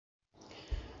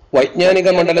വൈജ്ഞാനിക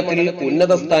മണ്ഡലത്തിൽ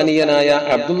ഉന്നതസ്ഥാനീയനായ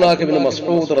അബ്ദുല്ലാഹ് ഇബ്നു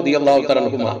മസ്ഊദ് റളിയല്ലാഹു തആല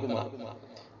അൻഹുമാ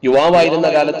യുവാവായിരുന്ന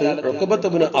കാലത്ത് ഉഖബത്ത്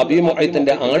ഇബ്നു അബീ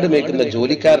മുഅയ്ത്തിന്റെ ആട് മേയ്ക്കുന്ന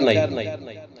ജോലിക്കാരനായിരുന്നു.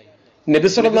 നബി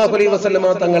സല്ലല്ലാഹു അലൈഹി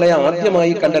വസല്ലമ തങ്ങളെ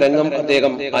ആദ്യമായി കണ്ട രംഗം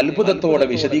അദ്ദേഹം അത്ഭുതത്തോടെ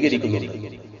വിശദീകരിക്കുന്നു.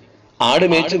 ആട്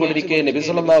മേച്ചുകൊണ്ടിരിക്കെ നബി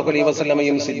സല്ലല്ലാഹു അലൈഹി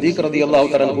വസല്ലമയും സിദ്ദീഖ് റളിയല്ലാഹു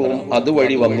തആല അൻഹുവും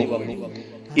അതുവഴി വന്നു.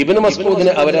 ഇബ്നു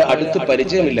മസ്ഊദിന് അവരെ അടുത്ത്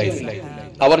പരിചയമില്ലായിരുന്നു.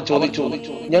 അവർ ചോദിച്ചു,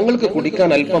 ഞങ്ങൾക്ക് കുടിക്കാൻ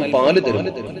അല്പം പാല് തരും.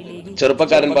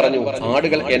 ചെറുപ്പക്കാരൻ പറഞ്ഞു,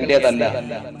 ആടുകൾ എന്റേതല്ല,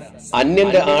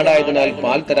 അന്യന്റെ ആടായതിനാൽ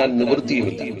പാൽ തരാൻ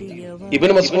നിവൃത്തിയുമില്ല.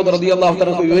 ഇബ്നു മസ്ഊദ് റളിയല്ലാഹു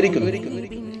തആല വിവരിക്കുന്നു,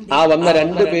 ആ വന്ന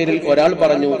രണ്ടു പേരിൽ ഒരാൾ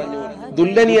പറഞ്ഞു,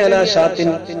 ദുല്ലനി അലാ ഷാത്തിൻ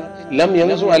ലം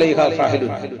യൻസു അലൈഹാ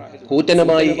ഫഹലുൻ,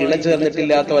 കൂറ്റനുമായി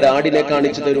ഇണചേർന്നിട്ടില്ലാത്ത ഒരാടിനെ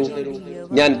കാണിച്ചു തരൂ.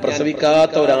 ഞാൻ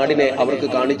പ്രസവിക്കാത്ത ഒരാടിനെ അവർക്ക്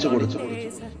കാണിച്ചു കൊടുത്തു.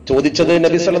 ചോദിച്ചത്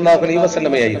നബി സല്ലല്ലാഹു അലൈഹി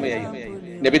വസല്ലമയായിരുന്നു.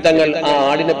 നബി തങ്ങൾ ആ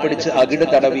ആടിനെ പിടിച്ച് അകിട്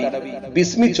തടവി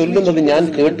ബിസ്മി ചൊല്ലുന്നത് ഞാൻ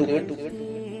കേട്ടു.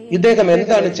 ഇദ്ദേഹം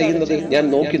എന്താണ് ചെയ്യുന്നത് ഞാൻ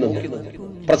നോക്കി നിന്നു.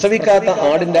 പ്രസവിക്കാത്ത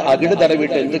ആടിന്റെ അകിട്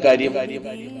തടവിട്ട് എന്ത് കാര്യം?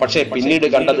 പക്ഷെ പിന്നീട്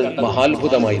കണ്ടത്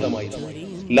മഹാത്ഭുതമായിരുന്നു.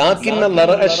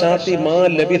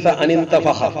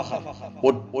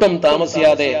 ഒട്ടും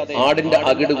താമസിയാതെ ആടിന്റെ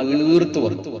അകിട് വീർത്തു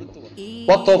വന്നു.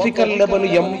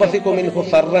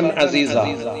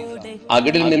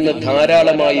 അകിടിൽ നിന്ന്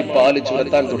ധാരാളമായി പാല്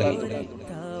ചുരത്താൻ തുടങ്ങി.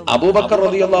 അബൂബക്കർ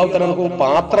റളിയല്ലാഹു തആല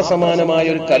പാത്ര സമാനമായ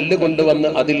ഒരു കല്ല് കൊണ്ടുവന്ന്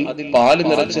അതിൽ പാല്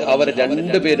നിറച്ച് അവർ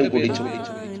രണ്ടുപേരും കുടിച്ചു.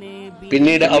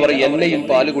 പിന്നീട് അവർ എന്നെയും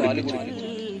പാല് കുടിപ്പിച്ചു.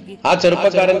 ആ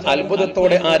ചെറുപ്പക്കാരൻ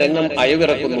അത്ഭുതത്തോടെ ആ രംഗം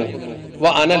അയവിറക്കുന്നു.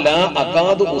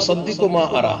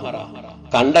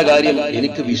 കണ്ട കാര്യം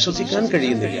എനിക്ക് വിശ്വസിക്കാൻ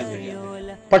കഴിയുന്നില്ല.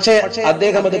 പക്ഷേ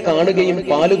അദ്ദേഹം അത് കാണുകയും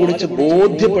പാല് കുടിച്ച്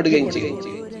ബോധ്യപ്പെടുകയും ചെയ്തു.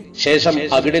 ശേഷം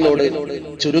അകിടിനോട്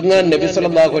ചുരുങ്ങാൻ നബി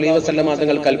സല്ലല്ലാഹു അലൈഹി വസല്ലമ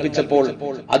തങ്ങൾ കൽപ്പിച്ചപ്പോൾ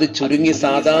അത് ചുരുങ്ങി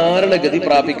സാധാരണ ഗതി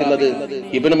പ്രാപിക്കുന്നത്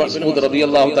ഇബ്നു മസ്ഊദ്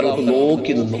റളിയല്ലാഹു തആല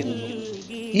നോക്കി നിന്നു.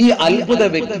 ഈ അത്ഭുത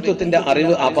വ്യക്തിത്വത്തിന്റെ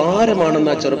അറിവ്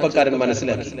അപാരമാണെന്ന് ആ ചെറുപ്പക്കാരൻ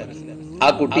മനസ്സിലാക്കി. ആ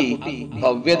കുട്ടി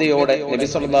ഭവ്യതയോടെ നബി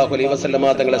സല്ലല്ലാഹു അലൈഹി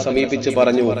വസല്ലമ തങ്ങളെ സമീപിച്ച്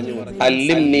പറഞ്ഞു,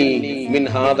 അല്ലിംനി മിൻ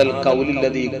ഹാദൽ ഖൗലി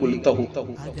ലദീ ഖുൽതഹു,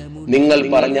 നിങ്ങൾ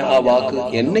പറഞ്ഞ ആ വാക്ക്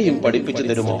എന്നെയും പഠിപ്പിച്ചു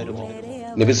തരുമോ?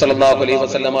 നബി സല്ലല്ലാഹു അലൈഹി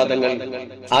വസല്ലമ തങ്ങൾ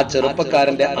ആ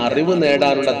ചെറുപ്പക്കാരന്റെ അറിവ്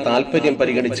നേടാനുള്ള താല്പര്യം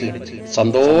പരിഗണിച്ച്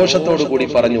സന്തോഷത്തോടു കൂടി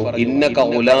പറഞ്ഞു, ഇന്നക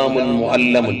ഗുലാമുൻ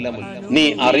മുഅല്ലമുൻ, നീ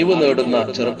അറിവ് നേടുന്ന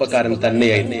ചെറുപ്പക്കാരൻ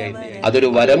തന്നെയായി. അതൊരു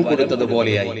വരം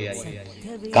കൊടുത്തതുപോലെയായി.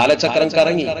 കാലചക്രം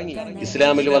കറങ്ങി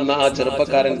ഇസ്ലാമിൽ വന്ന ആ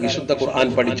ചെറുപ്പക്കാരൻ വിശുദ്ധ ഖുർആൻ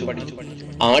പഠിച്ചു.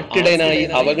 ആട്ടിടയനായി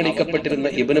അവഗണിക്കപ്പെട്ടിരുന്ന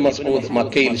ഇബ്നു മസ്ഊദ്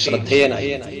മക്കയിൽ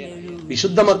ശ്രദ്ധേയനായി.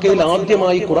 വിശുദ്ധ മക്കയിൽ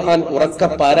ആദ്യമായി ഖുർആൻ ഉറക്കെ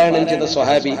പാരായണം ചെയ്ത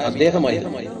സ്വഹാബി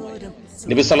അദ്ദേഹമായിരുന്നു.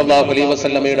 നബി സല്ലല്ലാഹു അലൈഹി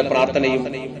വസല്ലമയുടെ പ്രാർത്ഥനയും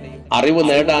അറിവ്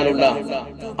നേടാനുള്ള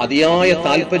അതിയായ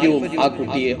താല്പര്യവും ആ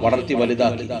കുട്ടിയെ വളർത്തി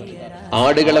വലുതാക്കി.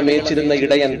 ആടുകളെ മേച്ചിരുന്ന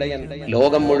ഇടയൻ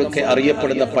ലോകം മുഴുക്കെ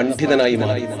അറിയപ്പെടുന്ന പണ്ഡിതനായി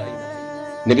മാറി.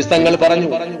 നബി തങ്ങൾ പറഞ്ഞു,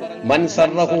 മൻ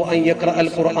സറഹു അൻ യഖറഅൽ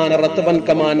ഖുർആന റത്ബൻ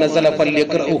കമാ നസല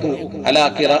ഫൽയഖറഉഹു അലാ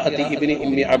ഖിറാഅതി ഇബ്നി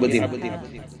ഉമ്മി അബ്ദിൻ.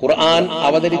 ഖുർആൻ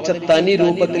അവതരിച്ച തനി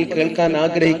രൂപത്തിൽ കേൾക്കാൻ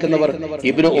ആഗ്രഹിക്കുന്നവർ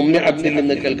ഇബ്നു ഉമ്മി അബ്ദിൽ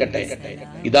നിന്ന് കേൾക്കട്ടെ.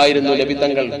 ഇതായിരുന്നു നബി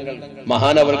തങ്ങൾ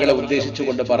മഹാനവർകളെ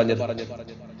ഉദ്ദേശിച്ചുകൊണ്ട് പറഞ്ഞത്.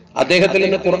 അദ്ദേഹത്തിൽ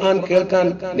നിന്ന് ഖുർആൻ കേൾക്കാൻ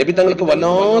നബി തങ്ങൾക്ക്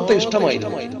വല്ലാത്ത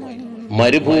ഇഷ്ടമായിരുന്നു.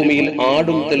 മരുഭൂമിയിൽ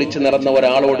ആടും തെളിച്ചു നിറഞ്ഞ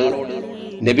ഒരാളോട്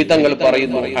നബി തങ്ങൾ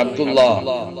പറയുന്നു, അബ്ദുല്ലാ,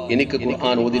 എനിക്ക്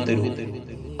ഖുർആൻ ഓതിത്തരൂ.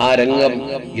 ആ രംഗം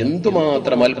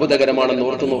എന്തുമാത്രം അത്ഭുതകരമാണെന്ന്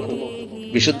ഓർത്തു നോക്കൂ.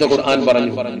 വിശുദ്ധ ഖുർആൻ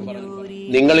പറഞ്ഞു,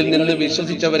 നിങ്ങളിൽ നിന്ന്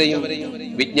വിശ്വസിച്ചവരെയും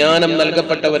വിജ്ഞാനം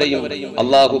നൽകപ്പെട്ടവരെയും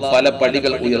അള്ളാഹു പല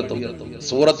പടികൾ ഉയർത്തും.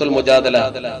 സൂറത്തുൽ മുജാദല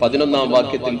 11-ാം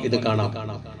വാക്യത്തിൽ ഇത് കാണാം.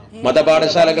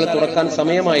 മതപാഠശാലകൾ തുറക്കാൻ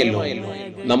സമയമായല്ലോ.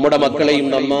 നമ്മുടെ മക്കളെയും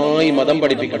നന്നായി മതം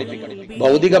പഠിപ്പിക്കണം.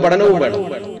 ഭൗതിക പഠനവും വേണം.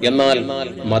 എന്നാൽ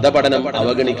മതപഠനം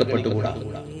അവഗണിക്കപ്പെട്ടുകൂടാ.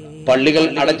 പള്ളികൾ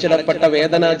അടച്ചിടപ്പെട്ട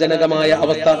വേദനാജനകമായ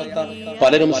അവസ്ഥ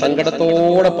പലരും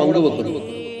സങ്കടത്തോടെ പങ്കുവെക്കുന്നു.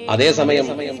 അതേസമയം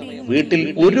വീട്ടിൽ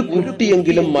ഒരു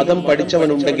കുട്ടിയെങ്കിലും മതം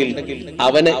പഠിച്ചവനുണ്ടെങ്കിൽ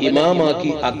അവനെ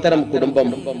ഇമാമാക്കി അത്തരം കുടുംബം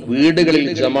വീടുകളിൽ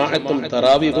ജമാഅത്തും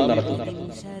തറാവീഹും നടത്തും.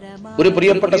 ഒരു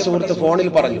പ്രിയപ്പെട്ട സുഹൃത്ത് ഫോണിൽ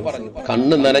പറഞ്ഞു,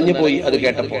 കണ്ണ് നനഞ്ഞു പോയി അത്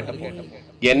കേട്ടപ്പോൾ.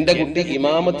 എന്റെ കുട്ടി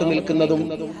ഇമാമത്ത് നിൽക്കുന്നതും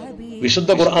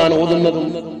വിശുദ്ധ ഖുർആൻ ഓതുന്നതും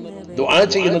ദുആ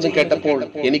ചെയ്യുന്നതും കേട്ടപ്പോൾ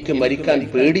എനിക്ക് മരിക്കാൻ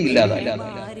പേടിയില്ലാതായി.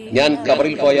 ഞാൻ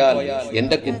ഖബറിൽ പോയാൽ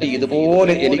എന്റെ കുട്ടി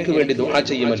ഇതുപോലെ എനിക്ക് വേണ്ടി ദുആ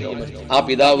ചെയ്യുമല്ലോ. ആ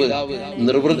പിതാവ്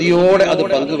നിർവൃതിയോടെ അത്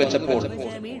പങ്കുവെച്ചപ്പോൾ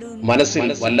മനസ്സിൽ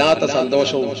വല്ലാത്ത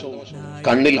സന്തോഷവും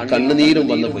കണ്ണിൽ കണ്ണുനീരും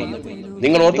വന്നുപോയി.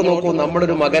 നിങ്ങൾ ഓർത്തു നോക്കൂ, നമ്മുടെ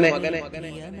ഒരു മകനെ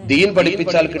ദീൻ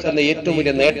പഠിപ്പിച്ചാൽ കിട്ടുന്ന ഏറ്റവും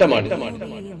വലിയ നേട്ടമാണ്.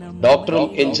 ഡോക്ടറും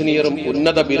എഞ്ചിനീയറും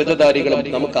ഉന്നത ബിരുദധാരികളും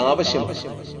നമുക്ക് ആവശ്യമാണ്.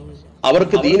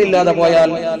 അവർക്ക് ദീനില്ലാതെ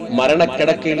പോയാൽ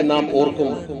മരണക്കിടക്കയിൽ നാം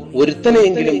ഓർക്കും,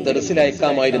 ഒരുത്തനെയെങ്കിലും ദർസിൽ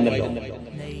അയക്കാമായിരുന്നല്ലോ.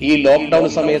 ഈ ലോക്ക്ഡൌൺ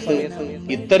സമയത്ത്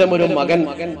ഇത്തരമൊരു മകൻ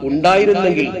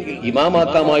ഉണ്ടായിരുന്നെങ്കിൽ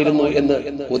ഇമാമാക്കാമായിരുന്നു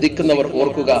എന്ന് കൊതിക്കുന്നവർ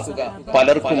ഓർക്കുക.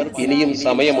 പലർക്കും ഇനിയും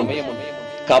സമയമുണ്ട്.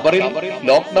 ഖബറിൽ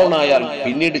ലോക്ക്ഡൌൺ ആയാൽ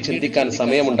പിന്നീട് ചിന്തിക്കാൻ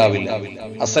സമയമുണ്ടാവില്ല.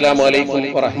 അസ്സലാമു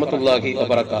അലൈക്കും വറഹ്മത്തുള്ളാഹി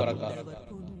വബറകാതുഹു.